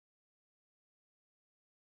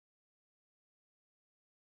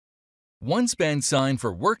OneSpan Sign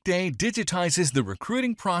for Workday digitizes the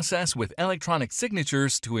recruiting process with electronic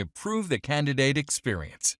signatures to improve the candidate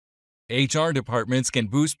experience. HR departments can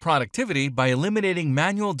boost productivity by eliminating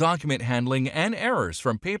manual document handling and errors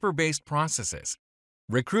from paper-based processes.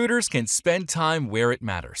 Recruiters can spend time where it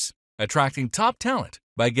matters, attracting top talent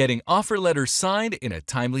by getting offer letters signed in a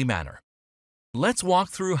timely manner. Let's walk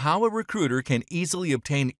through how a recruiter can easily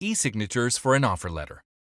obtain e-signatures for an offer letter.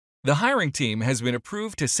 The hiring team has been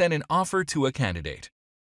approved to send an offer to a candidate.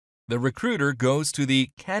 The recruiter goes to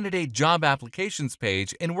the Candidate Job Applications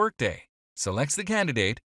page in Workday, selects the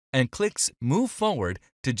candidate, and clicks Move Forward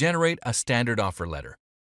to generate a standard offer letter.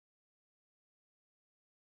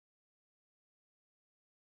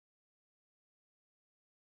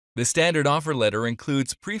 The standard offer letter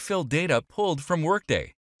includes pre-filled data pulled from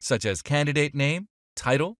Workday, such as candidate name,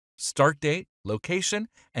 title, start date, location,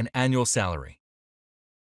 and annual salary.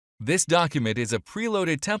 This document is a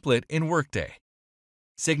preloaded template in Workday.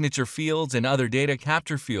 Signature fields and other data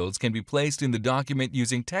capture fields can be placed in the document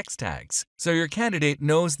using text tags, so your candidate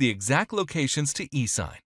knows the exact locations to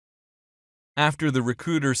e-sign. After the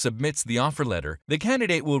recruiter submits the offer letter, the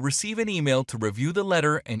candidate will receive an email to review the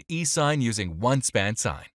letter and e-sign using OneSpan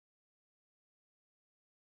Sign.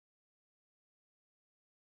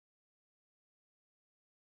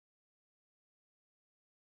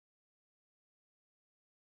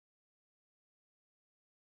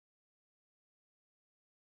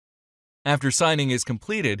 After signing is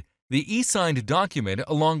completed, the e-signed document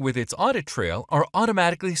along with its audit trail are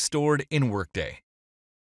automatically stored in Workday.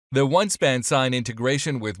 The OneSpan Sign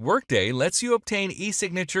integration with Workday lets you obtain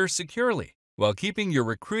e-signature securely while keeping your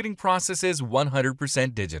recruiting processes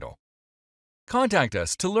 100% digital. Contact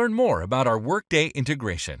us to learn more about our Workday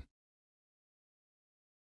integration.